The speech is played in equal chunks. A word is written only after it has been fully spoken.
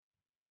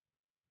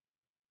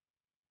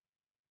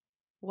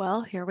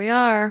Well, here we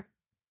are.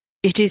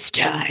 It is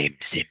time,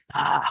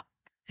 Simba.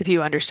 If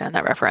you understand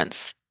that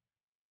reference,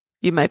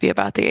 you might be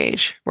about the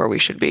age where we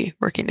should be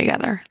working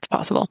together. It's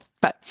possible.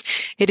 But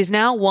it is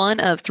now one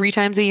of 3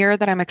 times a year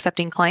that I'm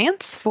accepting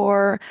clients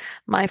for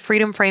my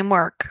Freedom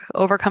Framework,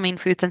 overcoming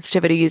food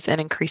sensitivities and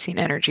increasing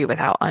energy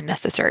without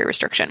unnecessary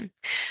restriction.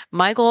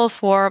 My goal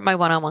for my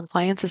one-on-one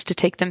clients is to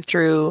take them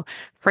through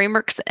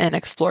frameworks and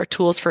explore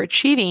tools for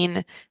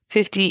achieving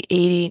 50,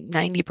 80,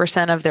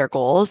 90% of their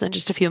goals in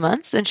just a few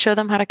months and show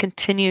them how to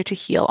continue to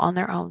heal on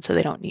their own so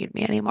they don't need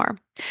me anymore.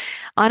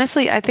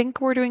 Honestly, I think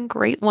we're doing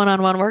great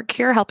one-on-one work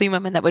here, helping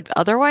women that would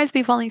otherwise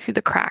be falling through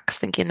the cracks,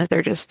 thinking that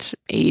they're just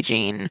aging,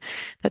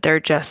 that they're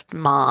just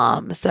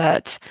moms,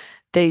 that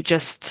they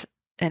just,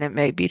 and it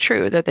may be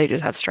true that they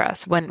just have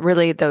stress, when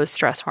really those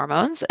stress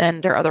hormones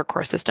and their other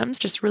core systems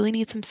just really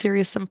need some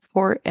serious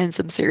support and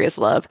some serious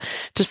love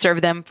to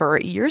serve them for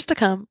years to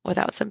come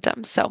without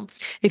symptoms. So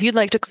if you'd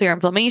like to clear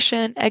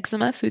inflammation,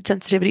 eczema, food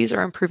sensitivities,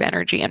 or improve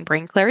energy and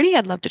brain clarity,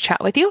 I'd love to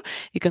chat with you.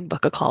 You can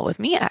book a call with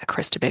me at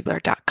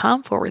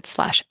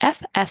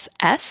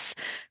KristaBigler.com/FSS,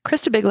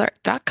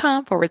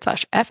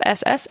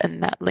 KristaBigler.com/FSS,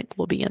 and that link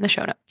will be in the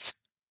show notes.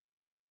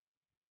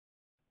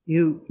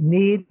 You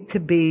need to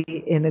be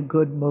in a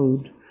good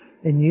mood,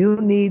 and you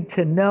need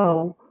to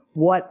know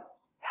what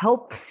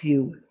helps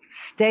you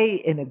stay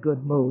in a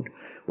good mood,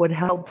 what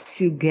helps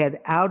you get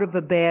out of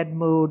a bad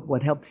mood,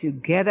 what helps you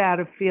get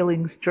out of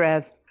feeling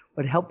stressed,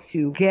 what helps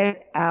you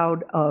get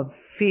out of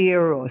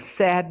fear or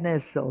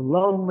sadness or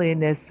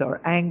loneliness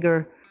or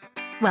anger.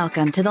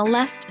 Welcome to the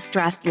Less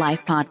Stressed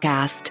Life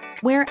podcast,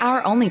 where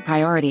our only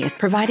priority is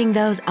providing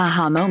those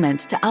aha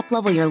moments to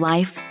uplevel your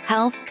life,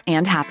 health,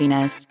 and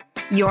happiness.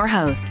 Your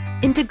host,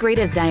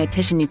 integrative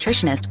dietitian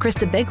nutritionist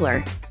Krista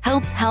Bigler,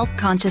 helps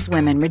health-conscious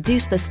women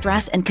reduce the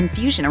stress and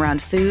confusion around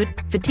food,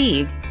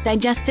 fatigue,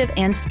 digestive,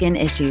 and skin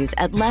issues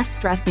at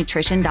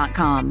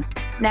lessstressednutrition.com.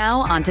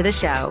 Now, onto the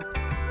show.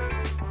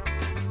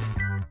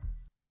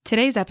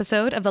 Today's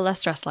episode of the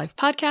Less Stressed Life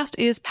podcast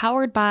is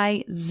powered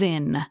by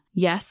Zyn.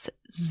 Yes,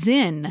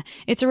 Zyn.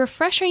 It's a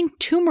refreshing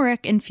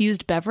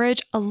turmeric-infused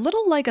beverage, a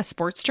little like a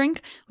sports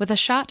drink, with a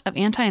shot of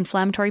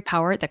anti-inflammatory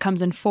power that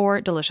comes in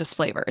 4 delicious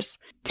flavors.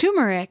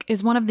 Turmeric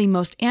is one of the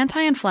most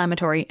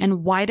anti-inflammatory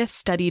and widest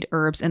studied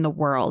herbs in the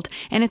world,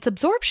 and its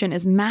absorption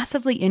is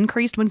massively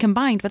increased when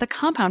combined with a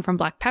compound from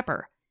black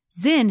pepper.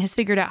 Zyn has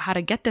figured out how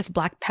to get this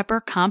black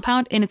pepper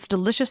compound in its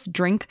delicious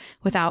drink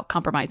without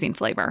compromising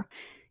flavor.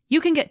 You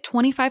can get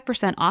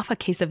 25% off a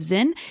case of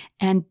Zyn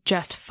and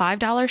just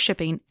 $5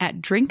 shipping at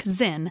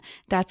DrinkZyn.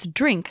 That's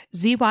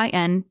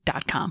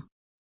drinkzyn.com.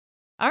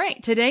 All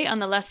right, today on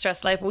the Less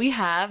Stressed Life, we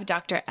have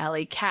Dr.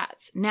 Ellie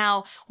Katz.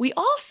 Now, we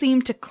all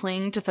seem to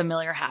cling to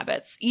familiar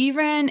habits,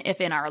 even if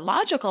in our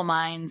logical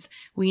minds,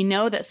 we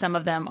know that some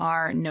of them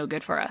are no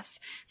good for us.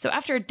 So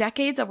after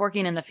decades of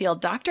working in the field,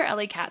 Dr.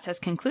 Ellie Katz has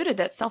concluded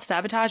that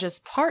self-sabotage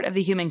is part of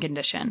the human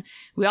condition.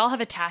 We all have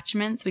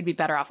attachments we'd be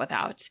better off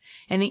without.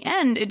 In the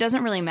end, it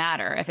doesn't really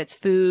matter if it's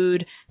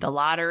food, the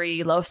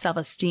lottery, low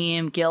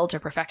self-esteem, guilt, or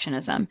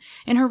perfectionism.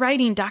 In her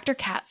writing, Dr.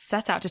 Katz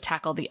sets out to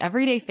tackle the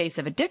everyday face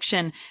of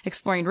addiction,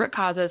 exploring root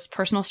causes,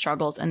 personal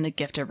struggles, and the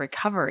gift of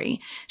recovery.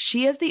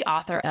 She is the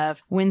author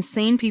of When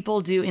Sane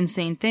People Do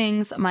Insane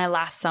Things, My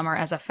Last Summer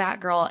as a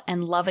Fat Girl,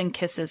 and Love and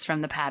Kisses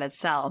from the Padded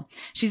Cell.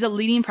 She's a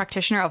leading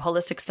practitioner of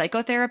holistic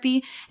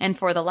psychotherapy, and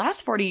for the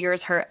last 40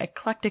 years, her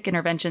eclectic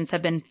interventions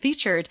have been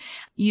featured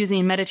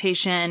using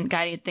meditation,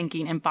 guided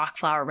thinking, and Bach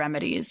flower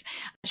remedies.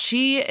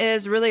 She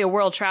is really a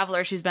world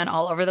traveler. She's been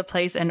all over the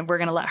place, and we're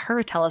going to let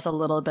her tell us a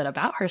little bit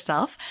about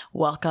herself.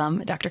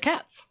 Welcome, Dr.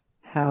 Katz.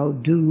 How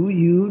do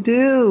you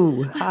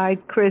do? Hi,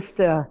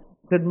 Krista.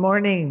 Good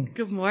morning.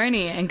 Good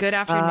morning and good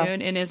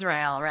afternoon in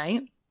Israel,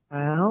 right?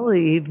 Well, the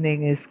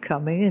evening is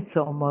coming. It's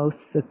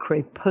almost the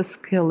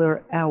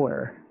crepuscular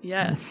hour.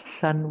 Yes. The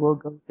sun will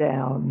go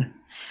down.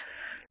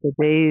 The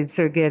days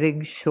are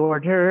getting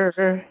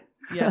shorter.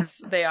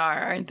 Yes, they are,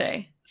 aren't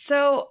they?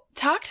 So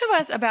talk to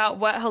us about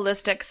what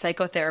holistic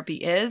psychotherapy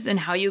is and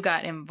how you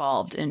got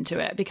involved into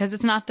it, because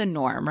it's not the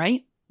norm,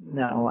 right?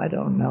 No, I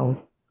don't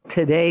know.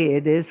 Today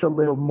it is a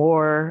little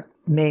more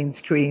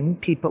mainstream.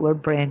 People are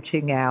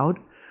branching out.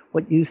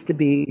 What used to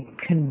be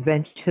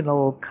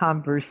conventional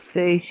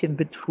conversation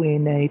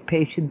between a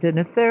patient and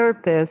a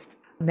therapist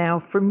now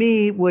for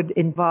me would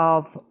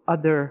involve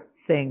other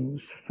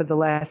things. For the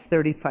last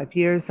 35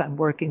 years, I'm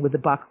working with the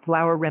Bach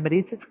flower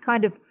remedies. It's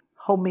kind of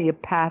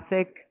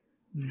homeopathic,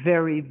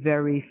 very,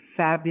 very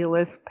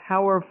fabulous,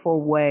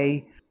 powerful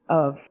way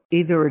of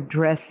either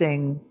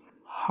addressing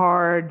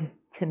hard,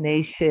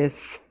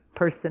 tenacious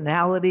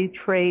personality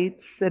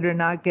traits that are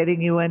not getting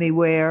you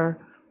anywhere,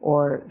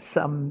 or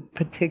some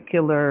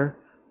particular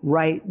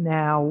right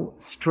now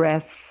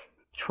stress,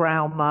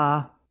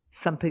 trauma,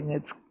 something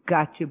that's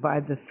got you by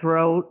the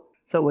throat.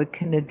 So it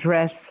can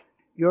address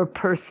your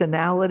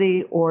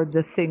personality or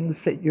the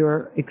things that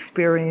you're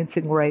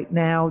experiencing right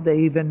now.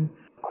 They even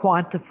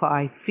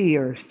quantify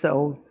fear.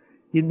 So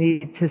you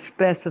need to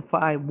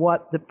specify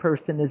what the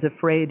person is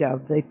afraid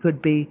of. They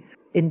could be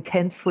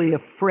intensely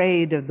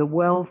afraid of the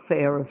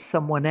welfare of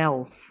someone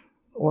else,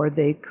 or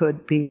they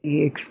could be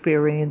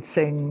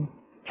experiencing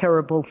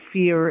terrible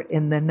fear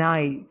in the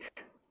night,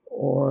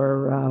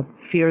 or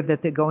fear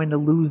that they're going to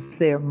lose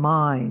their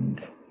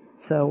mind.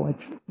 So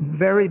it's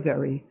very,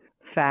 very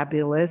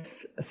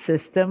fabulous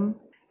system.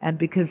 And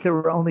because there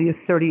were only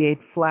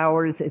 38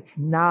 flowers, it's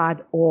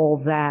not all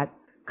that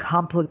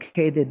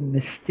complicated and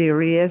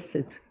mysterious.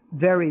 It's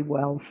very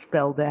well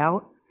spelled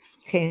out.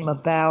 It came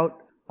about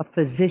a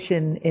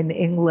physician in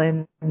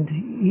England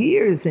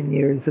years and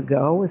years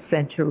ago, a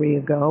century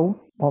ago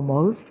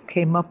almost,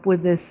 came up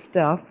with this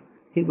stuff.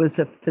 He was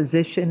a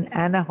physician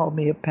and a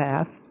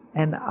homeopath,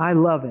 and I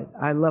love it.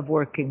 I love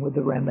working with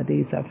the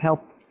remedies. I've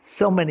helped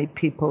so many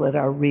people at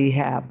our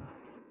rehab.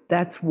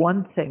 That's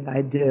one thing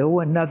I do.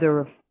 Another,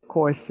 of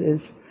course,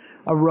 is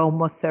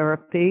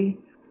aromatherapy.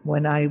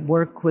 When I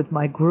work with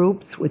my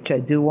groups, which I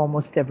do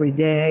almost every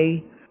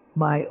day,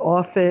 my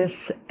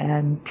office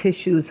and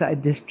tissues I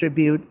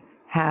distribute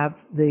have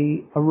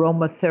the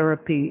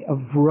aromatherapy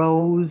of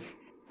rose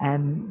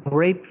and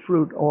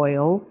grapefruit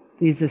oil,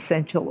 these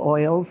essential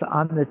oils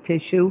on the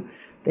tissue.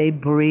 They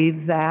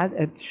breathe that.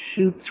 It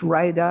shoots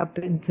right up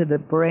into the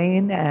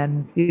brain,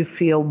 and you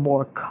feel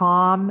more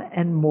calm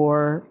and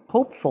more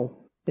hopeful.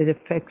 It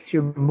affects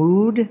your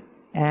mood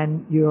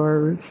and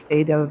your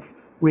state of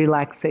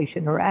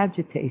relaxation or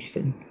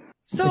agitation.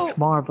 So, it's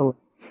marvelous.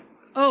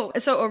 Oh,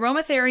 so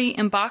aromatherapy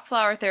and Bach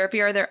flower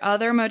therapy, are there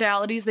other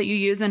modalities that you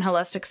use in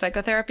holistic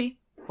psychotherapy?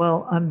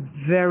 Well, I'm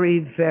very,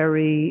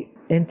 very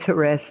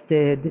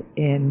interested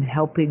in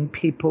helping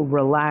people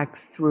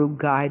relax through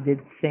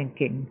guided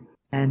thinking.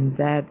 And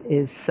that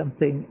is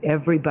something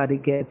everybody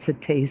gets a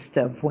taste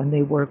of when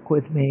they work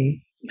with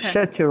me. Okay.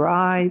 Shut your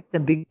eyes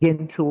and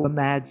begin to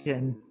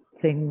imagine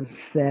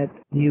things that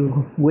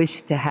you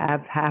wish to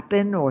have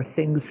happen or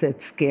things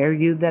that scare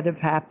you that have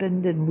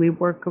happened, and we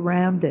work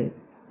around it.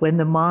 When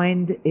the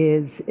mind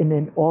is in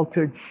an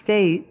altered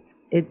state,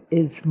 it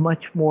is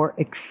much more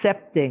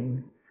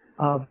accepting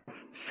of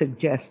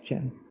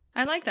suggestion.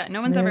 I like that.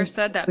 No one's ever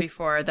said that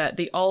before, that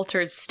the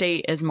altered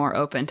state is more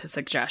open to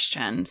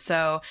suggestion.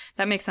 So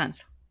that makes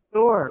sense.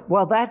 Sure.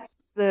 Well,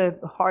 that's the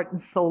heart and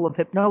soul of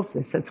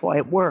hypnosis. That's why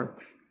it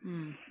works.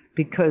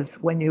 Because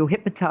when you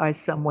hypnotize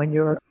someone,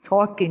 you're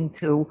talking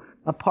to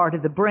a part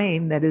of the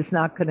brain that is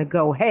not going to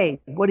go,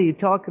 hey, what are you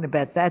talking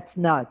about? That's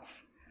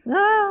nuts.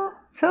 No,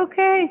 it's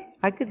okay.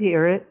 I could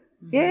hear it.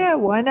 Yeah,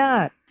 why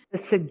not? The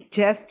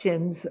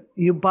suggestions,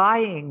 you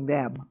buying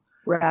them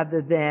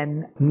rather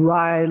than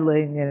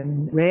riling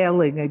and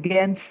railing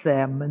against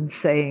them and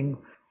saying,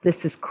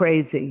 this is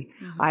crazy.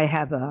 I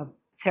have a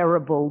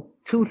terrible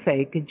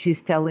toothache, and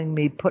she's telling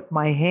me, put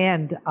my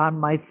hand on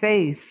my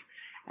face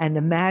and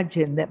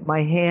imagine that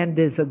my hand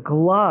is a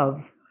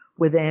glove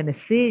with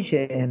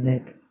anesthesia in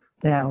it.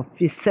 Now, if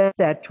you said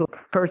that to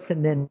a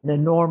person in a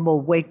normal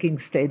waking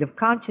state of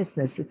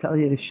consciousness, they tell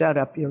you to shut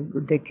up, you're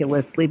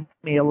ridiculous, leave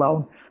me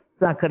alone,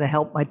 it's not going to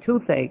help my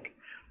toothache.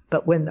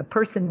 But when the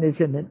person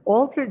is in an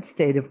altered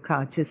state of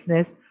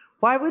consciousness,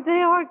 why would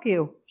they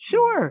argue?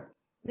 Sure,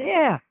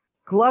 yeah,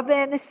 glove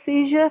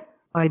anesthesia,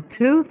 my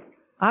tooth,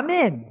 I'm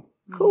in.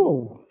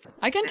 Cool.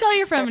 I can tell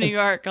you're from New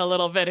York a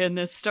little bit in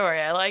this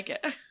story. I like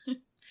it.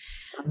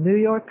 I'm a New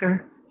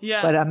Yorker.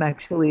 Yeah. But I'm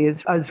actually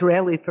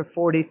Israeli for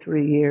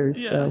 43 years.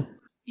 Yeah. So.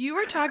 You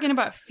were talking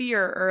about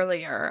fear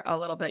earlier a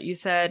little bit. You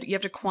said you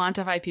have to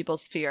quantify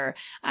people's fear.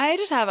 I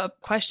just have a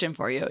question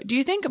for you. Do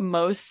you think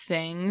most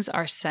things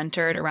are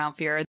centered around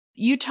fear?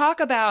 You talk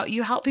about,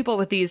 you help people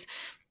with these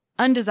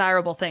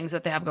undesirable things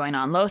that they have going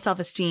on, low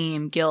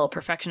self-esteem, guilt,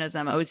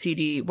 perfectionism,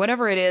 OCD,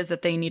 whatever it is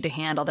that they need to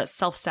handle that's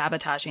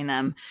self-sabotaging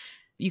them.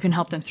 You can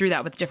help them through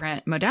that with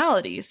different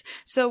modalities.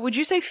 So would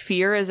you say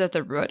fear is at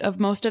the root of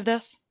most of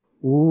this?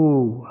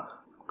 Ooh,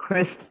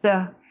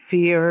 Krista,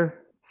 fear,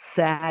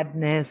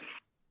 sadness,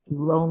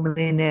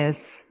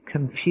 loneliness,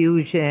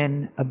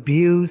 confusion,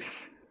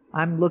 abuse.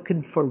 I'm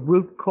looking for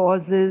root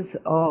causes.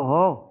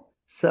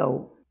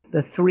 So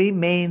the three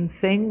main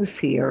things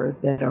here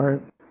that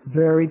are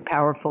very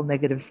powerful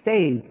negative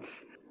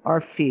states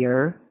are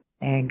fear,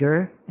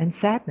 anger, and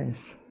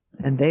sadness.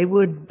 And they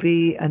would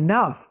be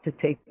enough to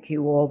take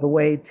you all the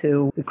way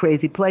to the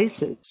crazy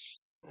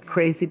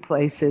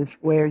places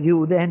where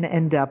you then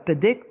end up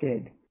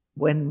addicted,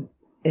 when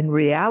in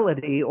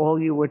reality, all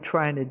you were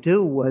trying to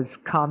do was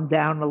calm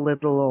down a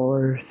little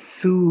or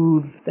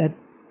soothe that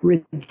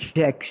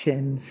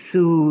rejection,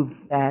 soothe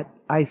that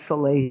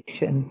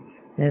isolation.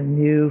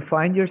 And you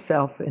find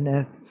yourself in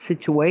a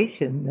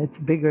situation that's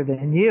bigger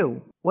than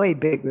you, way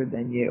bigger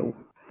than you.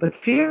 But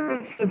fear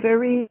is a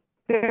very,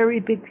 very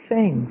big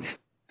thing.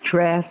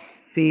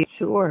 Stress, fear,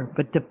 sure,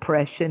 but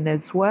depression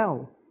as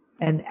well,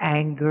 and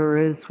anger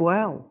as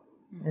well,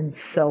 and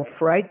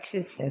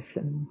self-righteousness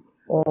and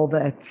all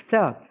that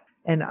stuff.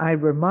 And I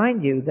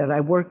remind you that I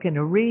work in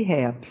a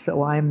rehab,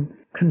 so I'm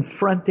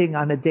confronting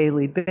on a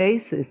daily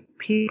basis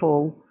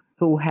people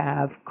who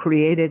have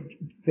created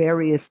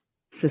various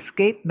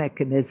escape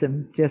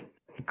mechanisms just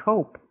to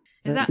cope,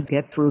 to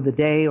get through the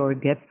day or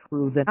get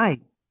through the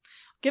night.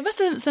 Give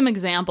us some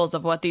examples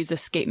of what these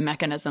escape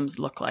mechanisms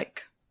look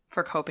like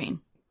for coping.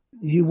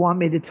 You want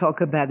me to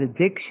talk about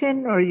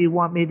addiction, or you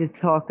want me to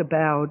talk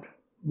about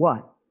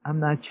what? I'm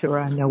not sure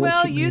I know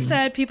Well, what you mean. you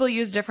said people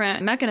use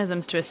different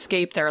mechanisms to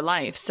escape their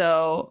life.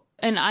 So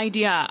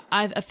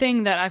a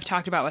thing that I've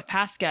talked about with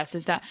past guests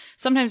is that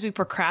sometimes we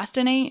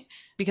procrastinate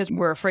because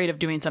we're afraid of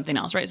doing something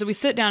else, right? So we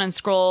sit down and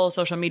scroll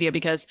social media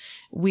because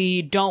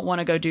we don't want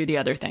to go do the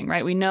other thing,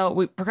 right?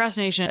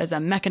 Procrastination is a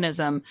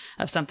mechanism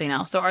of something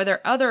else. So are there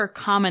other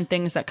common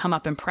things that come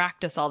up in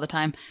practice all the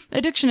time?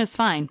 Addiction is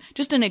fine.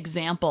 Just an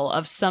example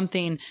of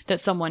something that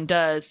someone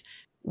does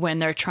when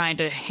they're trying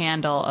to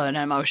handle an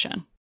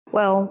emotion.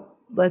 Well,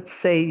 let's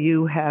say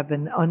you have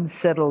an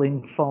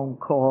unsettling phone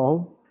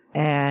call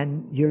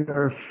and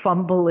you're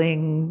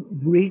fumbling,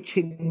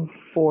 reaching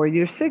for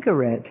your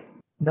cigarette.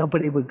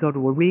 Nobody would go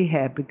to a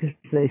rehab because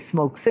they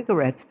smoke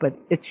cigarettes, but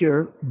it's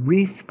your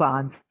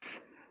response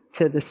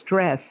to the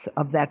stress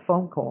of that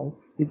phone call.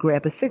 You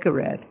grab a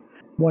cigarette.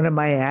 One of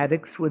my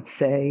addicts would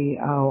say,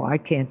 "Oh, I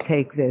can't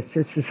take this.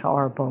 This is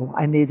horrible.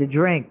 I need a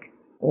drink."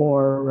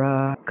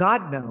 Or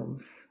God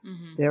knows.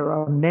 Mm-hmm. There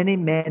are many,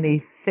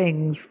 many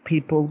things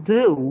people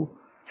do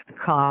to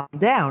calm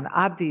down.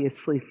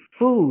 Obviously,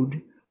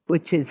 food,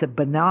 which is a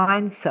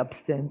benign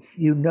substance,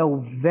 you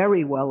know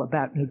very well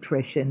about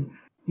nutrition.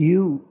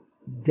 You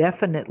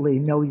definitely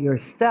know your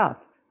stuff.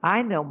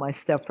 I know my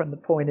stuff from the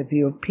point of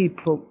view of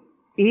people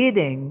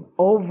eating,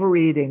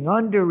 overeating,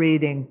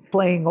 undereating,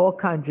 playing all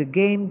kinds of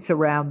games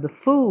around the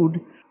food,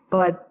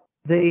 but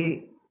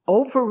the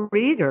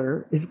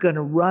overeater is going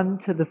to run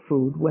to the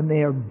food when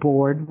they are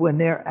bored, when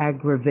they're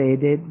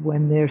aggravated,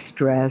 when they're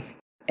stressed,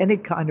 any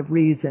kind of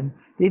reason,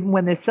 even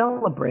when they're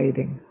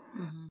celebrating.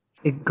 Mm-hmm.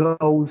 It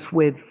goes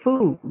with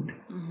food.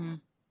 Mm-hmm.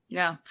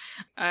 Yeah,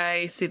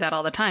 I see that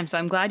all the time. So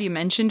I'm glad you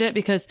mentioned it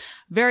because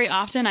very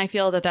often I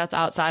feel that that's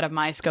outside of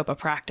my scope of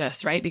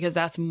practice, right? Because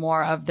that's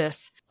more of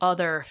this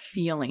other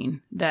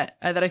feeling that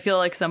I feel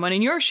like someone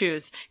in your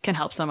shoes can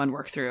help someone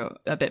work through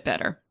a bit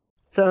better.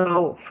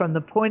 So from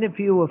the point of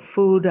view of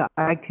food,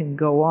 I can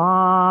go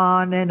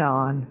on and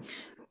on.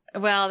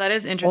 Well, that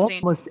is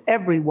interesting. Almost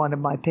every one of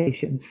my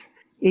patients,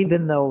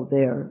 even though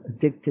they're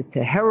addicted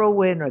to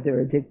heroin or they're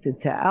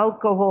addicted to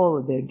alcohol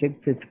or they're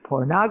addicted to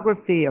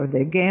pornography or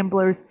they're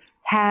gamblers,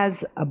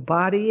 has a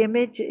body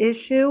image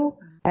issue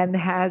and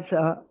has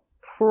a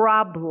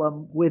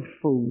problem with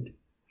food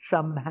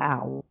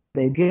somehow.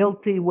 They're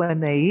guilty when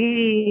they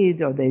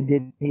eat or they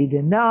didn't eat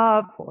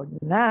enough or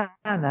na.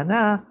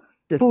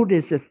 Food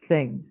is a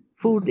thing.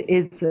 Food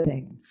is a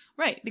thing.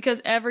 Right, because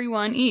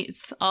everyone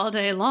eats all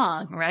day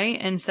long, right?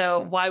 And so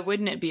why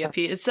wouldn't it be a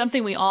piece? It's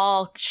something we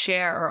all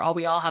share or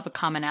we all have a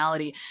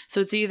commonality. So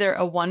it's either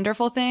a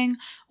wonderful thing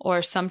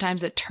or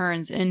sometimes it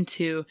turns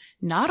into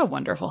not a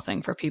wonderful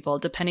thing for people,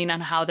 depending on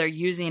how they're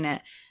using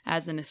it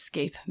as an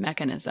escape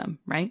mechanism,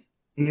 right?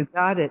 You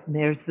got it. And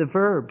there's the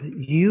verb,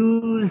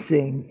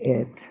 using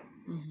it.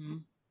 Mm-hmm.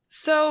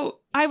 So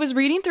I was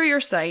reading through your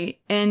site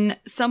and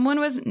someone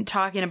was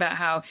talking about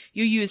how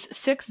you use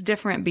 6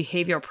 different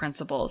behavioral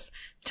principles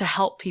to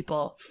help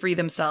people free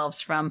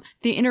themselves from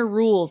the inner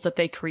rules that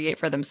they create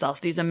for themselves,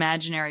 these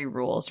imaginary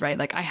rules, right?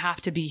 Like I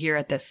have to be here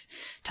at this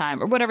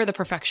time or whatever the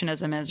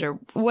perfectionism is or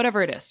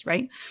whatever it is,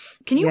 right?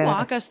 Can you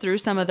walk us through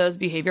some of those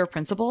behavioral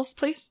principles,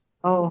 please?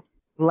 Oh,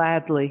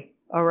 gladly.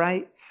 All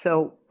right.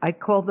 So I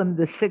call them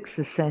the 6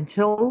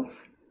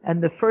 essentials.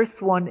 And the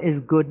first one is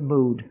good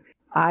mood.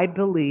 I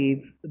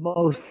believe the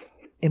most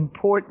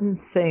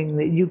important thing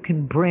that you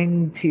can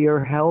bring to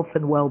your health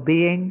and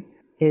well-being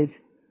is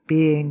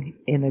being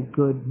in a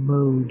good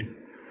mood,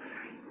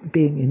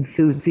 being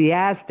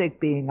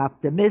enthusiastic, being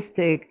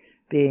optimistic,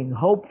 being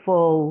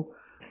hopeful,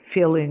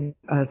 feeling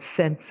a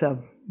sense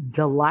of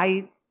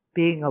delight,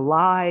 being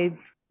alive.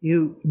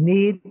 You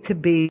need to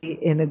be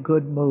in a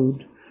good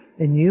mood,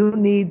 and you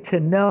need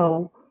to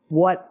know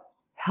what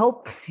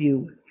helps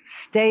you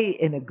stay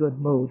in a good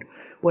mood.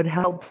 What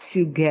helps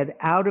you get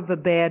out of a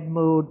bad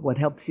mood, what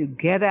helps you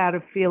get out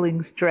of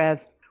feeling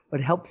stressed, what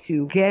helps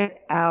you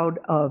get out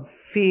of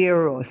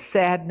fear or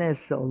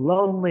sadness or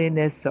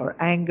loneliness or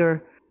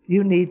anger.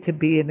 You need to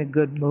be in a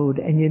good mood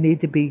and you need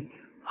to be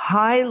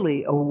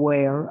highly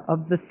aware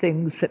of the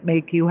things that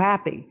make you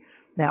happy.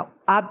 Now,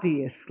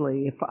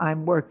 obviously, if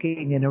I'm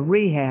working in a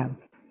rehab,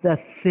 the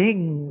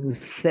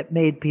things that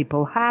made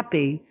people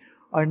happy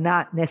are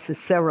not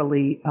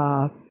necessarily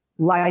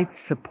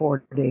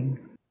life-supporting.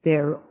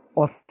 They're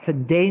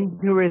often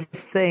dangerous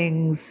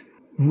things,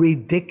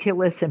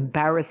 ridiculous,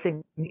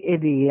 embarrassing,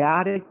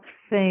 idiotic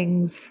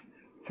things.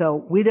 So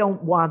we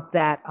don't want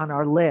that on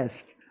our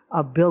list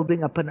of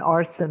building up an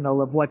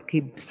arsenal of what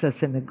keeps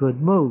us in a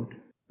good mood.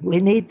 We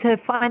need to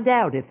find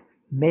out if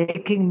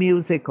making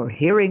music or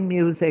hearing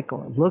music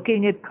or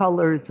looking at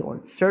colors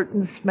or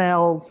certain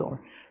smells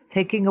or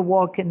taking a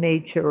walk in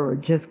nature or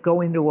just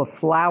going to a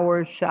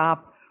flower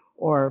shop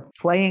or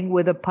playing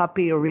with a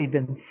puppy or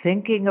even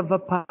thinking of a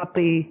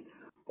puppy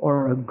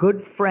or a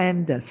good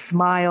friend, a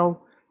smile.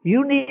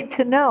 You need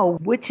to know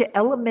which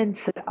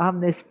elements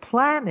on this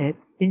planet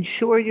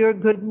ensure your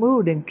good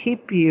mood and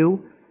keep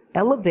you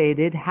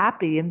elevated,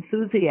 happy,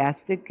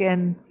 enthusiastic,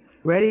 and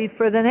ready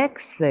for the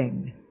next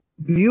thing.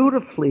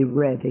 beautifully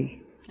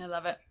ready. I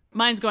love it.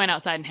 Mine's going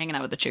outside and hanging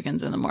out with the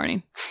chickens in the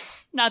morning.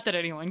 Not that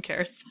anyone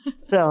cares.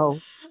 So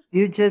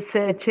you just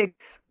said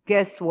chicks.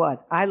 Guess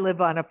what? I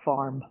live on a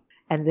farm.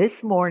 And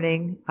this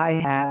morning I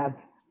have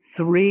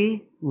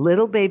 3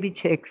 little baby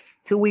chicks,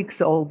 2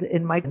 weeks old,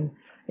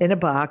 in a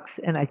box,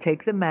 and I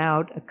take them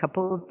out a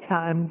couple of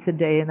times a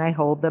day and I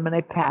hold them and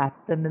I pat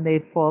them and they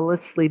fall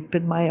asleep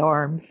in my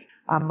arms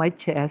on my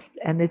chest,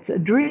 and it's a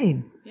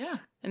dream. Yeah.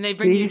 And they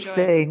bring These you joy.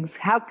 things,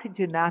 how could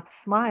you not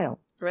smile?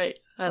 Right.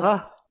 I love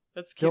it.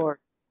 That's cute. Sure.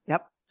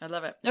 Yep. I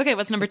love it. Okay,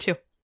 what's number 2?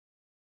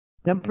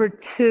 Number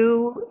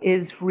 2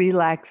 is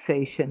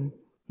relaxation.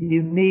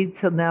 You need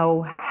to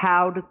know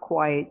how to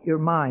quiet your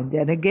mind.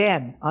 And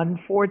again,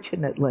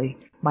 unfortunately,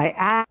 my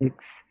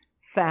addicts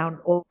found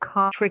all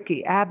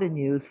tricky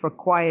avenues for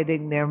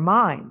quieting their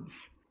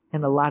minds.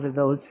 And a lot of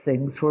those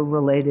things were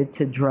related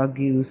to drug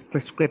use,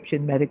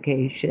 prescription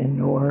medication,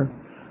 or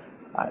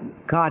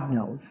God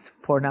knows,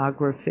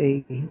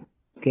 pornography,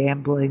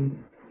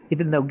 gambling.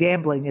 Even though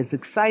gambling is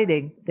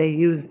exciting, they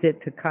used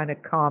it to kind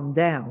of calm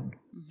down,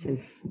 which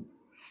is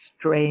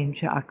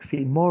strange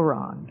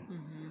oxymoron.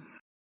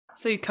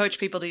 So you coach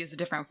people to use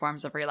different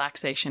forms of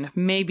relaxation if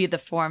maybe the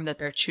form that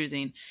they're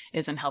choosing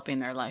isn't helping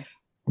their life.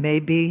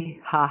 Maybe,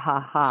 ha ha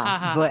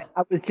ha. But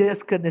I was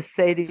just going to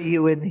say to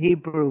you in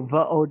Hebrew,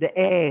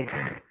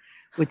 va'od,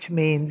 which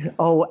means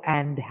oh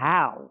and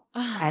how.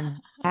 And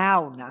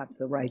how, not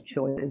the right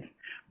choice.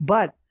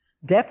 But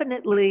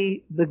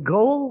definitely the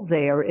goal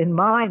there in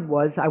mind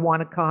was I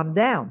want to calm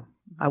down.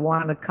 I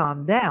want to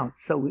calm down.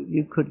 So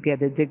you could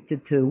get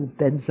addicted to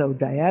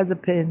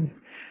benzodiazepines.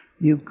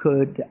 You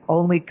could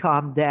only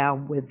calm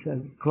down with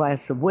a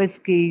glass of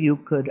whiskey. You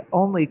could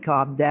only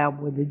calm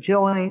down with a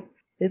joint.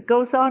 It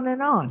goes on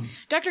and on.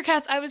 Dr.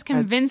 Katz, I was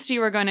convinced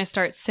you were going to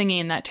start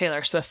singing that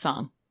Taylor Swift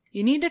song.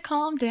 You need to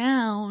calm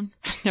down.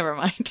 Never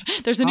mind.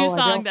 There's a new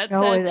song that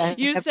says,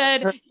 you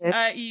said,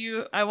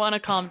 I want to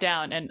calm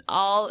down. And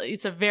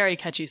it's a very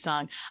catchy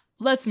song.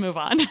 Let's move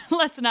on.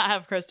 Let's not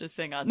have Krista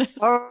sing on this.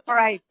 All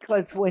right,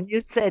 because when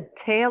you said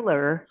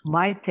Taylor,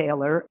 my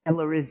Taylor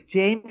is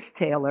James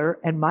Taylor,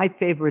 and my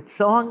favorite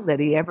song that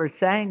he ever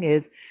sang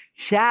is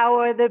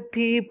shower the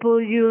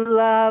people you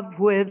love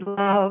with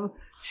love,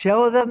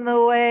 show them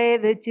the way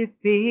that you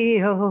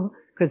feel,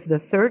 because the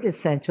third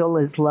essential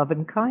is love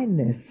and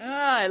kindness. Oh,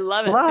 I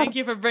love it. Thank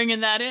you for bringing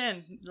that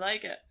in.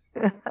 Like it.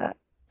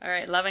 All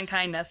right, love and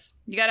kindness.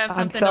 You got to have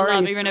something to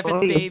love, even if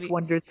it's baby.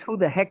 Wonders who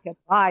the heck am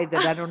I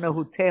that I don't know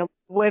who Taylor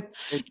Swift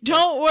is.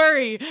 Don't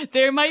worry.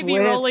 They might be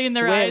rolling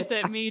their eyes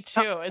at me,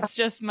 too. It's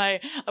just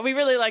we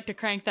really like to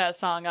crank that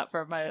song up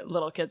for my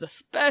little kids,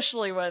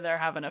 especially when they're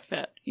having a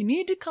fit. You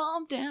need to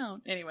calm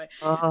down. Anyway,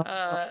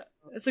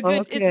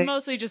 it's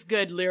mostly just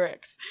good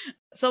lyrics.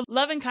 So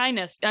love and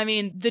kindness. I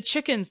mean, the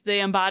chickens,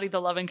 they embody the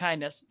love and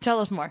kindness.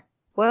 Tell us more.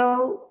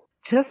 Well,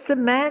 just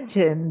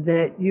imagine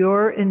that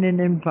you're in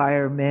an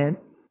environment.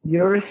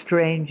 You're a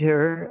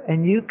stranger,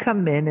 and you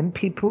come in, and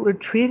people are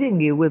treating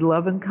you with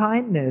love and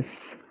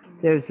kindness.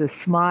 There's a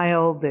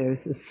smile,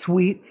 there's a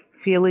sweet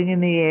feeling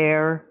in the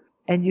air,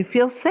 and you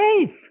feel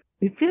safe.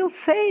 You feel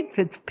safe.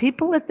 It's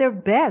people at their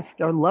best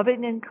are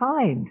loving and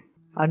kind.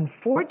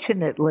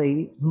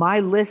 Unfortunately, my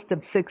list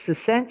of 6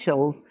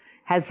 essentials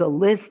has a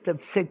list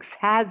of 6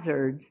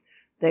 hazards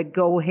that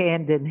go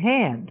hand in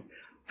hand.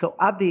 So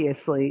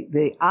obviously,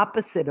 the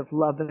opposite of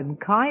love and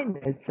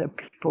kindness are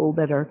people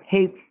that are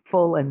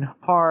hateful and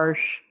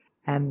harsh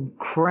and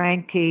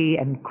cranky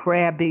and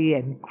crabby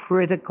and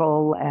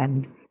critical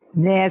and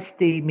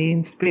nasty,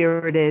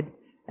 mean-spirited.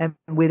 And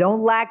we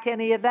don't lack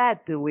any of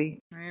that, do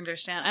we? I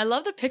understand. I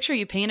love the picture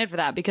you painted for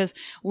that, because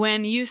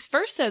when you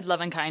first said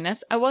love and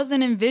kindness, I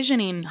wasn't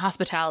envisioning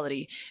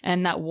hospitality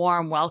and that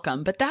warm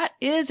welcome. But that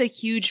is a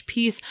huge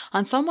piece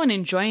on someone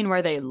enjoying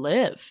where they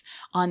live,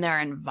 on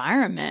their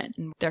environment,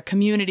 and their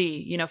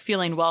community,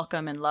 feeling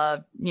welcome and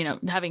loved,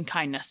 having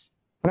kindness.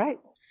 Right.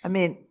 I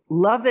mean,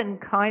 love and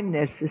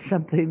kindness is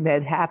something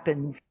that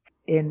happens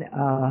in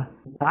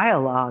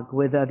dialogue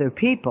with other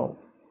people.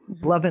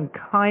 Mm-hmm. Love and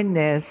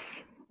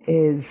kindness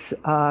is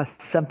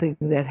something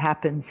that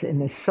happens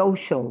in a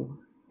social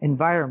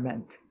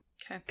environment.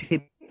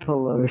 Okay.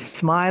 People are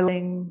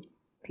smiling,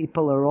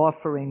 people are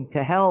offering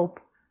to help,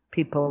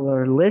 people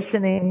are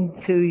listening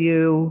to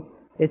you.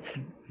 It's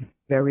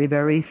very,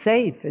 very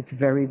safe. It's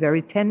very,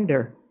 very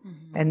tender.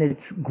 Mm-hmm. And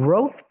it's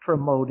growth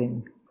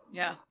promoting.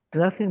 Yeah.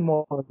 Nothing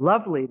more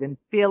lovely than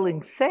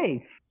feeling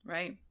safe.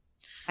 Right.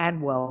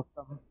 And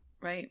welcome.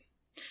 Right.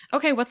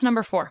 Okay, what's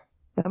number 4?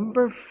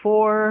 Number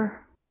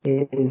 4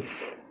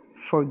 is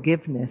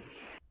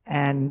forgiveness.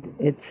 And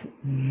it's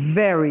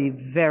very,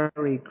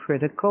 very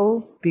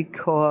critical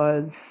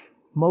because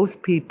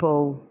most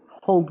people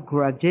hold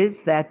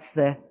grudges. That's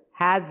the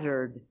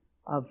hazard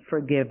of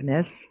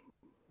forgiveness.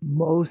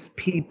 Most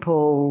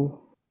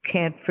people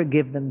can't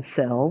forgive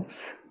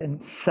themselves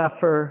and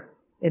suffer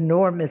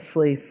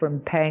enormously from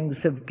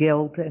pangs of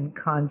guilt and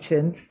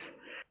conscience.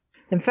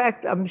 In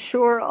fact, I'm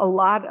sure a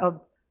lot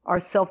of our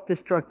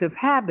self-destructive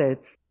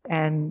habits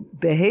and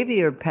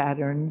behavior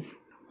patterns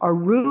are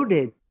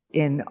rooted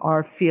in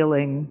our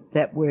feeling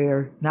that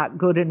we're not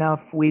good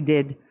enough. We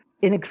did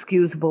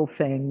inexcusable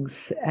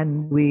things,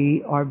 and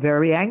we are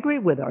very angry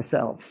with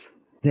ourselves.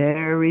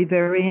 Very,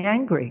 very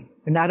angry.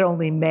 We're not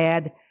only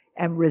mad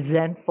and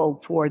resentful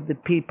toward the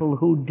people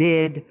who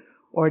did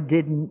or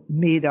didn't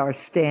meet our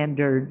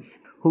standards,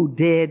 who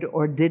did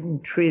or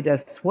didn't treat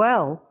us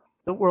well,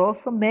 but we're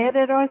also mad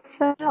at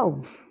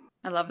ourselves.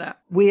 I love that.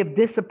 We have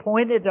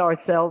disappointed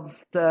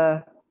ourselves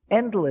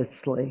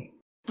endlessly.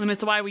 And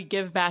it's why we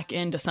give back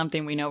into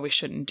something we know we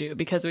shouldn't do,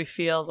 because we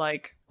feel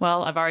like,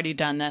 well, I've already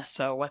done this,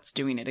 so what's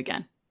doing it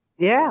again?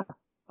 Yeah.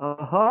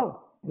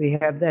 We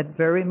have that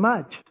very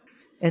much.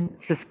 And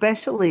it's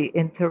especially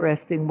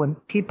interesting when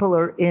people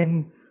are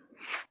in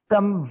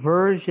some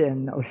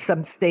version or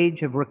some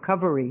stage of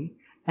recovery,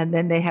 and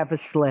then they have a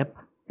slip,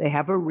 they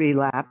have a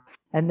relapse,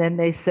 and then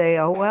they say,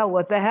 oh, well,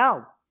 what the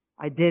hell?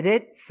 I did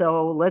it,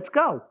 so let's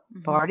go.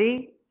 Mm-hmm.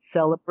 Party,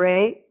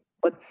 celebrate.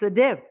 What's the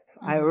diff?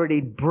 Mm-hmm. I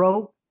already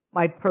broke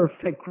my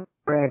perfect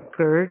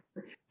record,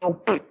 so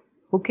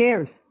who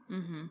cares?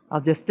 Mm-hmm.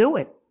 I'll just do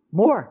it.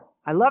 More.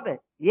 I love it.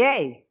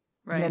 Yay.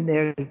 Right. And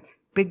then there's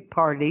big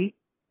party,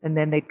 and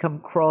then they come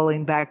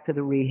crawling back to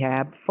the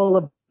rehab, full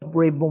of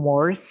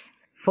remorse,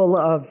 full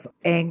of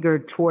anger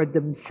toward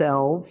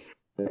themselves,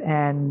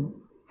 and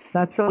it's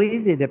not so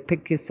easy to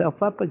pick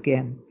yourself up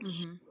again.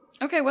 Mm-hmm.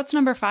 Okay, what's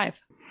number 5?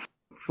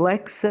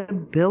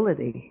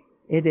 Flexibility.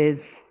 It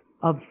is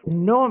of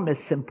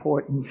enormous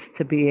importance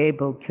to be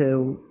able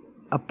to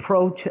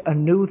approach a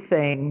new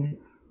thing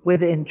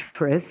with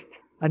interest.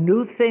 A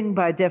new thing,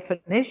 by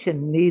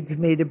definition, needs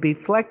me to be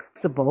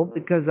flexible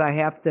because I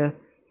have to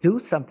do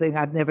something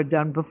I've never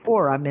done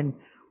before. I'm in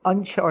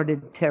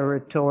uncharted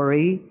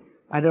territory.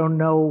 I don't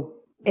know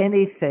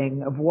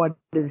anything of what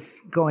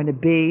is going to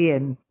be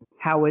and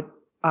how it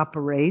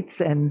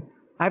operates. And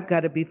I've got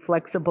to be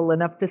flexible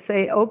enough to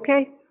say,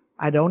 okay,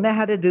 I don't know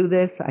how to do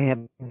this. I have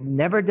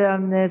never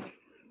done this.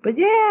 But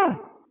yeah,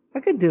 I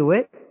could do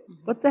it.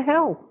 Mm-hmm. What the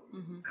hell?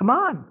 Mm-hmm. Come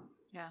on.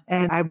 Yeah.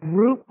 And I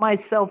root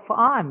myself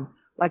on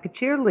like a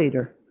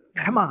cheerleader.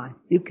 Come on,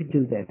 you can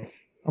do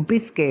this. Don't be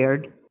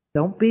scared.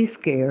 Don't be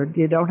scared.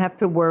 You don't have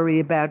to worry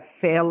about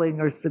failing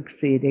or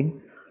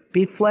succeeding.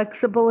 Be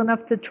flexible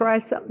enough to try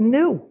something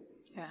new.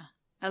 Yeah.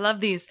 I love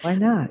these. Why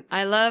not?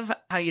 I love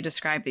how you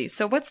describe these.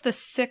 So what's the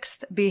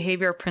 6th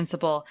behavior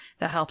principle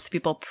that helps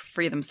people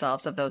free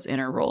themselves of those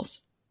inner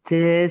rules?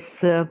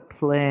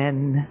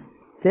 Discipline.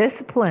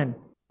 Discipline.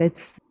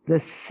 It's the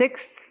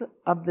 6th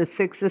of the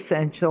 6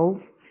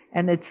 essentials,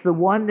 and it's the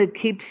one that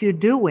keeps you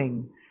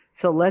doing.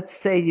 So let's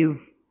say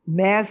you've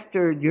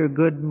mastered your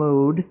good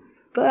mood,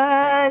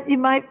 but you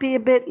might be a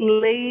bit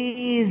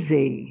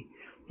lazy.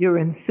 You're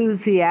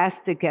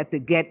enthusiastic at the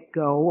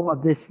get-go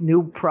of this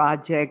new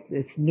project,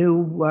 this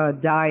new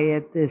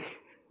diet, this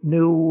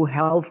new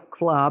health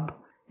club,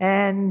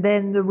 and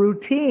then the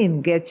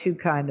routine gets you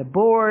kind of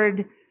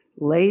bored,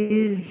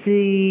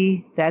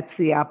 lazy. That's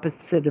the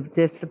opposite of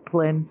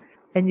discipline.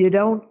 And you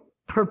don't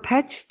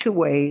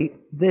perpetuate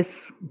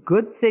this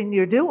good thing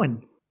you're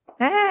doing.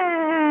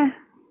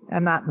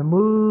 I'm not in the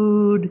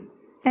mood.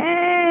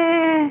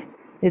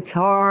 It's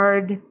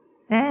hard.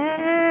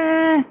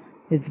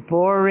 It's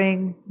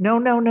boring.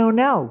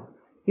 No.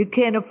 You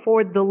can't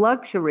afford the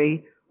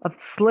luxury of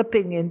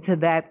slipping into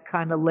that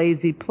kind of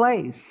lazy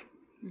place.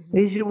 Mm-hmm.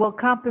 Because you will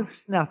accomplish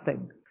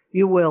nothing.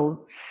 You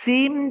will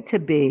seem to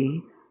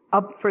be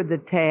up for the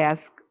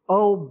task.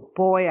 Oh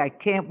boy, I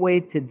can't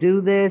wait to do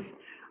this.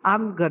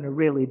 I'm going to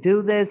really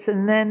do this.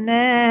 And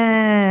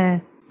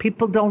then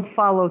people don't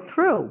follow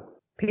through.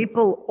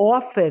 People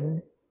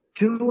often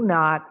do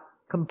not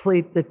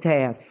complete the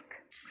task.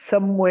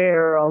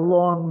 Somewhere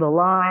along the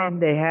line,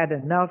 they had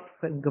enough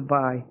and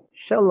goodbye.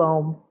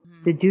 Shalom.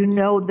 Mm-hmm. Did you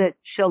know that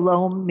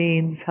shalom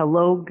means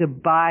hello,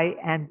 goodbye,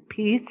 and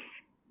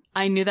peace?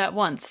 I knew that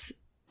once,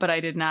 but I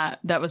did not.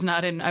 That was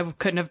not in, I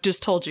couldn't have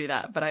just told you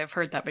that, but I've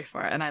heard that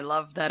before. And I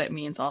love that it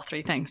means all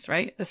 3 things,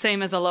 right? The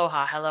same as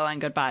aloha, hello, and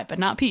goodbye, but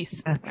not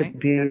peace. That's right? a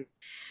beautiful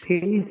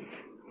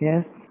peace.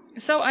 Yes.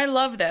 So I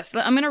love this.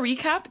 I'm going to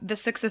recap the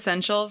 6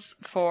 essentials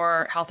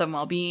for health and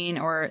well-being,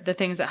 or the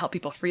things that help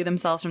people free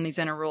themselves from these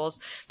inner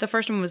rules. The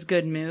first one was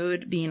good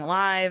mood, being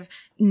alive,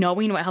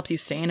 knowing what helps you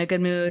stay in a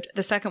good mood.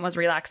 The second was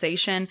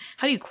relaxation.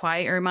 How do you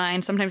quiet your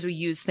mind? Sometimes we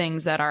use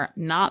things that are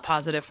not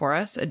positive for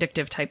us,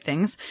 addictive type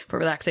things for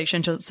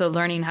relaxation. So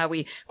learning how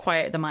we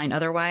quiet the mind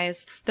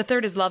otherwise. The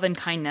third is love and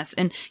kindness.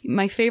 And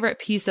my favorite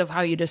piece of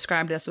how you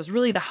described this was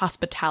really the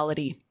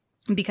hospitality.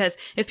 Because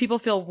if people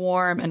feel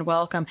warm and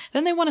welcome,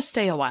 then they want to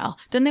stay a while.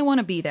 Then they want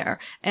to be there.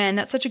 And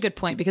that's such a good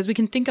point, because we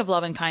can think of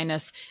love and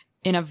kindness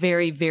in a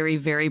very, very,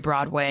 very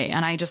broad way.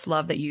 And I just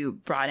love that you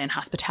brought in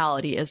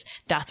hospitality, as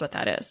that's what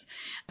that is.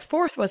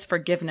 4th was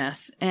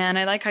forgiveness. And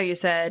I like how you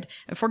said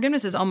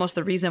forgiveness is almost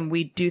the reason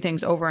we do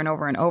things over and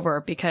over and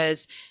over,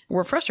 because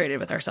we're frustrated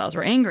with ourselves.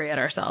 We're angry at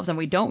ourselves, and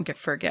we don't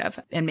forgive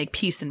and make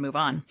peace and move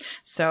on.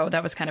 So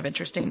that was kind of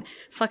interesting.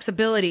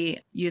 Flexibility,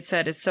 you had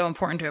said it's so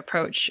important to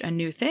approach a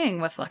new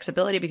thing with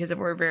flexibility, because if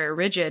we're very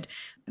rigid,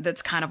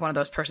 that's kind of one of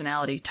those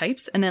personality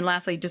types. And then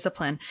lastly,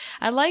 discipline.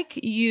 I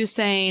like you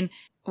saying,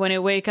 when I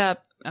wake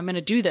up, I'm going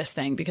to do this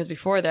thing because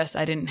before this,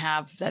 I didn't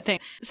have that thing.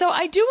 So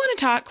I do want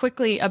to talk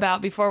quickly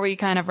about, before we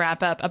kind of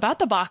wrap up, about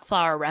the Bach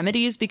flower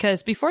remedies,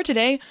 because before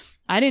today,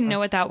 I didn't know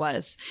what that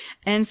was.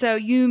 And so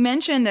you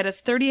mentioned that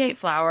it's 38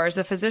 flowers.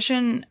 A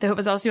physician who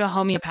was also a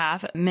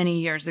homeopath many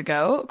years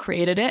ago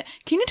created it.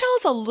 Can you tell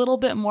us a little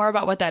bit more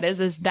about what that is?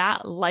 Is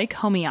that like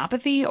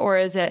homeopathy or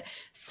is it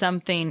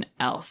something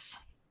else?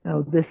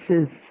 No, this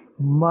is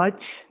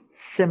much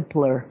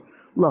simpler.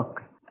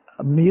 Look,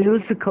 a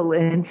musical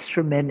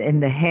instrument in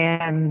the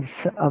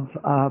hands of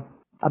a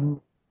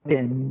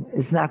man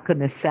is not going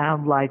to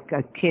sound like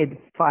a kid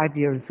 5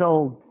 years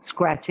old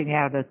scratching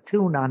out a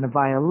tune on a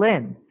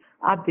violin.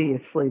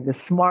 Obviously, the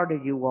smarter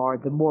you are,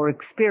 the more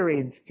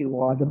experienced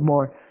you are, the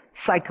more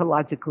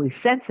psychologically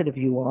sensitive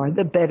you are,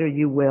 the better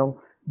you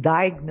will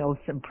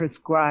diagnose and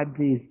prescribe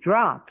these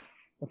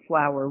drops, the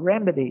flower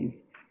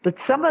remedies. But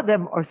some of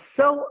them are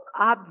so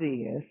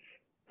obvious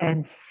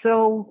and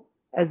so,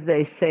 as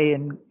they say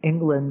in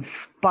England,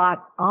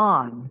 spot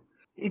on.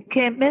 You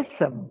can't miss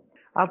them.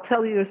 I'll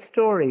tell you a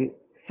story.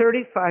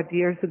 35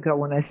 years ago,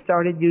 when I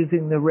started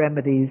using the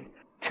remedies,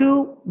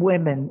 2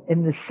 women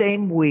in the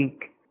same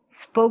week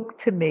spoke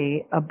to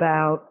me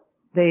about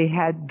they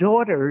had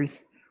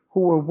daughters who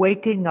were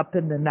waking up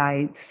in the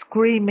night,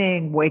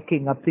 screaming,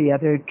 waking up the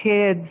other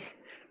kids.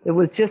 There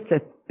was just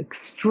an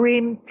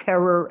extreme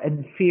terror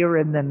and fear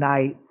in the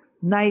night,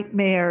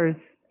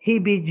 nightmares,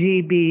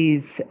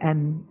 heebie-jeebies,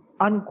 and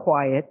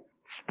unquiet,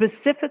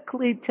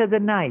 specifically to the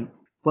night.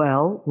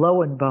 Well,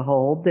 lo and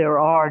behold, there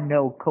are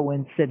no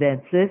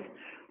coincidences.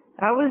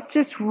 I was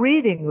just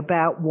reading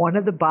about one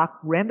of the Bach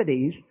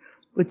remedies,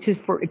 which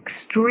is for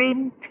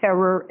extreme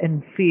terror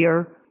and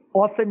fear,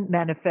 often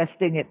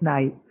manifesting at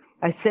night.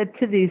 I said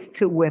to these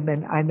 2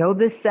 women, I know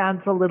this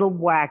sounds a little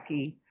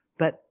wacky,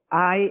 but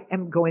I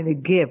am going to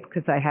give,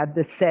 because I had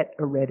the set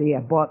already, I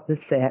bought the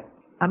set,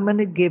 I'm going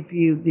to give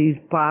you these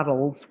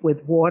bottles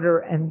with water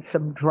and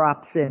some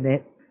drops in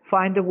it.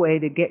 Find a way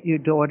to get your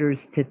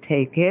daughters to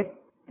take it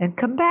and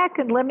come back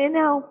and let me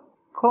know.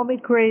 Call me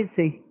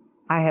crazy.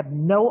 I have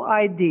no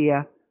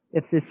idea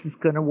if this is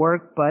going to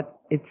work, but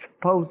it's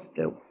supposed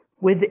to.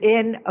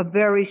 Within a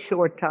very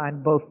short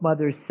time, both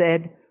mothers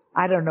said,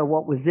 I don't know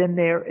what was in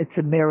there. It's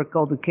a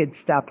miracle. The kids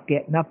stopped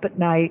getting up at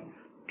night.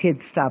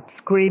 Kids stopped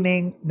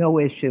screaming. No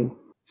issue.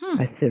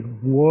 I said,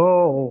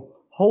 whoa,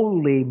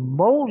 holy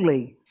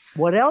moly.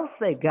 What else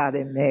they got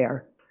in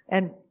there?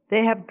 And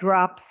they have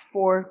drops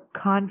for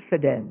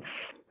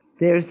confidence.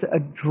 There's a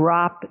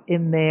drop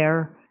in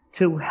there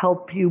to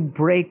help you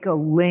break a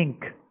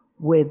link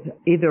with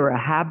either a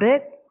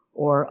habit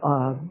or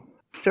a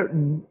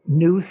certain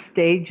new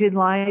stage in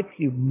life,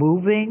 you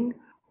moving,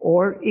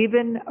 or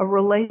even a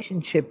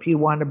relationship you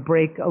want to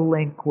break a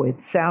link with.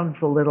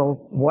 Sounds a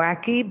little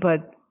wacky,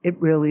 but it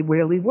really,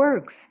 really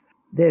works.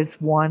 There's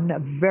one, a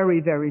very,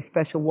 very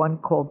special one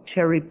called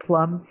Cherry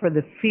Plum for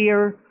the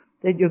fear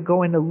that you're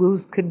going to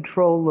lose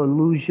control or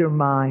lose your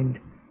mind.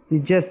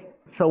 You're just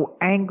so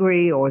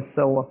angry or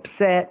so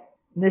upset.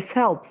 And this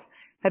helps.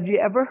 Have you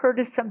ever heard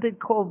of something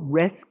called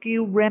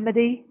Rescue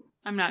Remedy?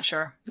 I'm not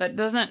sure. That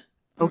doesn't,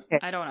 okay.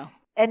 I don't know.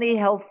 Any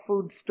health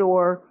food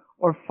store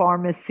or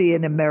pharmacy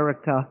in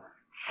America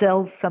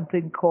sells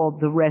something called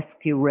the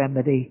Rescue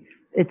Remedy.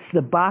 It's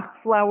the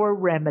Bach flower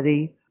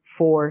remedy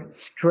for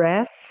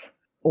stress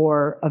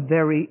or a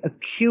very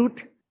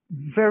acute,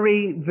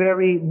 very,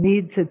 very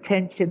needs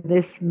attention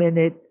this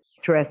minute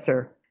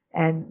stressor.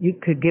 And you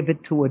could give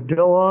it to a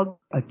dog,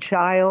 a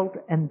child,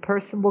 and the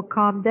person will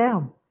calm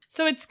down.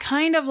 So it's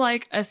kind of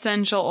like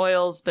essential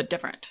oils, but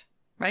different,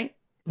 right?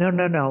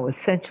 No.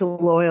 Essential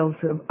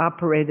oils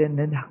operate in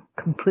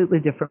a completely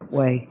different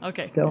way.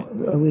 Okay.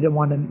 We don't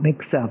want to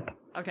mix up.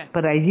 Okay.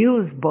 But I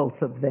use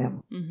both of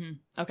them.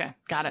 Mm-hmm. Okay.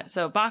 Got it.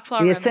 So Bach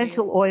flower remedies.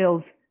 Essential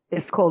oils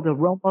is called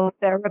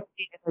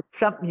aromatherapy, and it's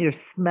something you're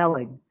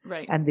smelling.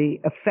 Right. And the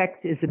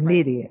effect is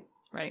immediate.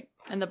 Right.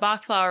 And the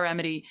Bach flower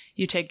remedy,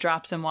 you take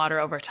drops in water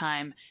over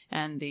time,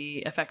 and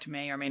the effect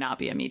may or may not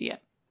be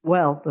immediate.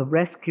 Well, the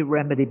rescue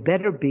remedy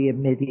better be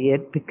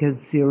immediate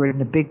because you're in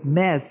a big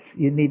mess.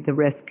 You need the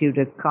rescue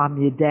to calm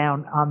you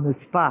down on the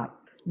spot.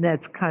 And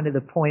that's kind of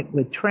the point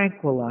with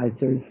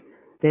tranquilizers.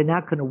 They're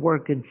not going to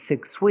work in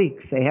 6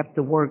 weeks. They have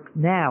to work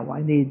now.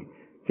 I need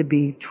to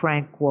be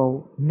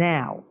tranquil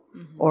now.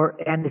 Mm-hmm. Or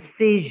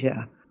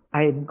anesthesia.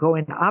 I am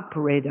going to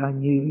operate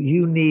on you.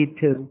 You need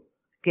to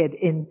get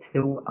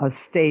into a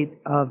state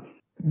of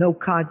no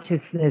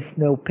consciousness,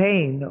 no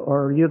pain,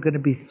 or you're going to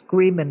be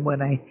screaming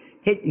when I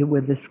hit you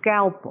with a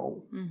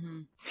scalpel. Mm-hmm.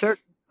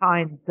 Certain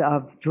kinds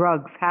of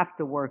drugs have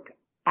to work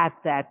at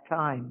that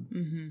time.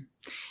 Mm-hmm.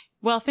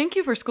 Well, thank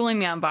you for schooling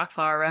me on Bach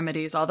flower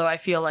remedies, although I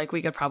feel like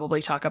we could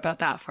probably talk about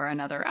that for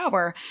another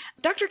hour.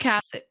 Dr.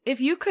 Katz, if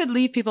you could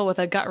leave people with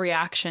a gut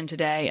reaction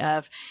today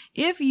of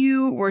if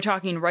you were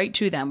talking right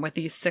to them with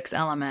these 6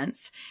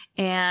 elements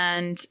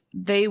and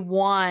they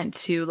want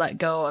to let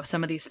go of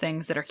some of these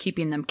things that are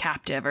keeping them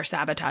captive or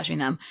sabotaging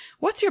them,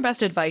 what's your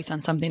best advice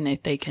on something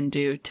that they can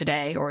do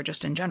today or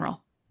just in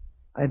general?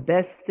 My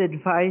best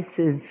advice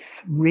is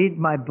read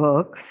my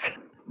books.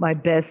 My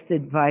best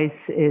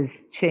advice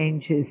is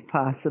change is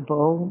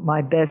possible.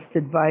 My best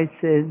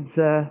advice is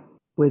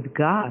with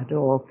God,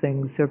 all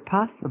things are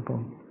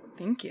possible.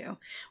 Thank you.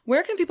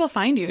 Where can people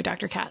find you,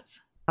 Dr.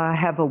 Katz? I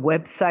have a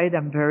website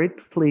I'm very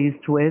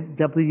pleased with,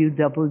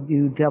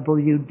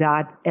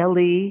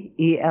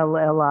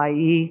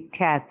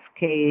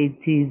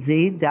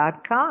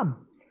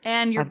 www.elliekatz.com.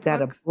 And your I've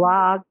got a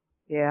blog,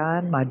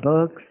 and my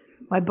books.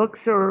 My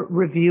books are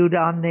reviewed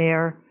on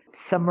there,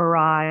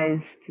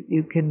 summarized.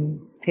 You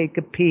can take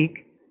a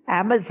peek.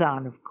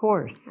 Amazon, of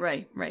course.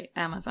 Right,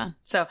 Amazon.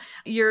 So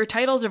your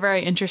titles are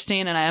very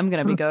interesting, and I am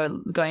going to be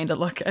going to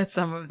look at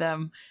some of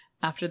them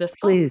after this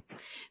call. Please.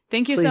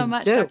 Thank you so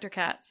much, Dr.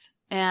 Katz.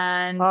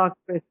 And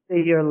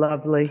Christy, you're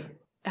lovely.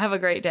 Have a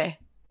great day.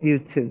 You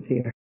too,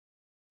 dear.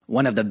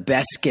 One of the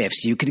best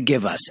gifts you could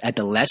give us at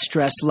The Less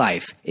Stress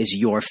Life is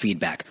your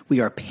feedback. We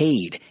are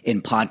paid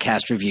in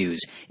podcast reviews.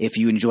 If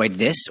you enjoyed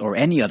this or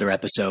any other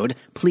episode,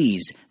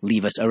 please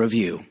leave us a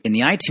review. In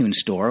the iTunes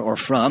store or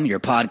from your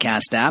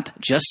podcast app,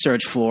 just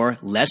search for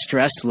Less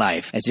Stress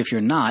Life as if you're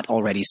not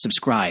already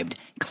subscribed.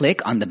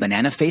 Click on the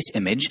banana face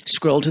image,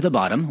 scroll to the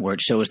bottom where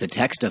it shows the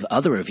text of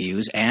other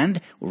reviews, and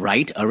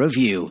write a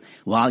review.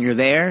 While you're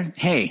there,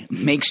 hey,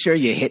 make sure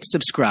you hit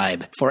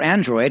subscribe. For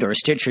Android or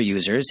Stitcher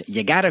users,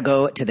 you gotta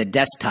go to the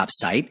desktop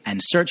site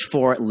and search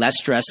for Less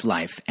Stress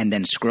Life and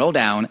then scroll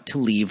down to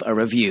leave a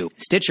review.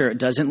 Stitcher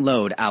doesn't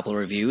load Apple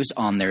reviews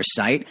on their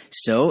site,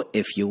 so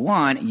if you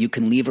want, you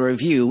can leave a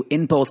review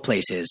in both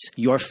places.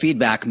 Your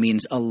feedback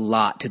means a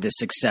lot to the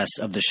success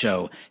of the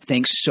show.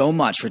 Thanks so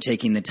much for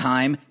taking the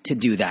time to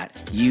do that.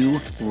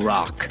 You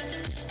rock.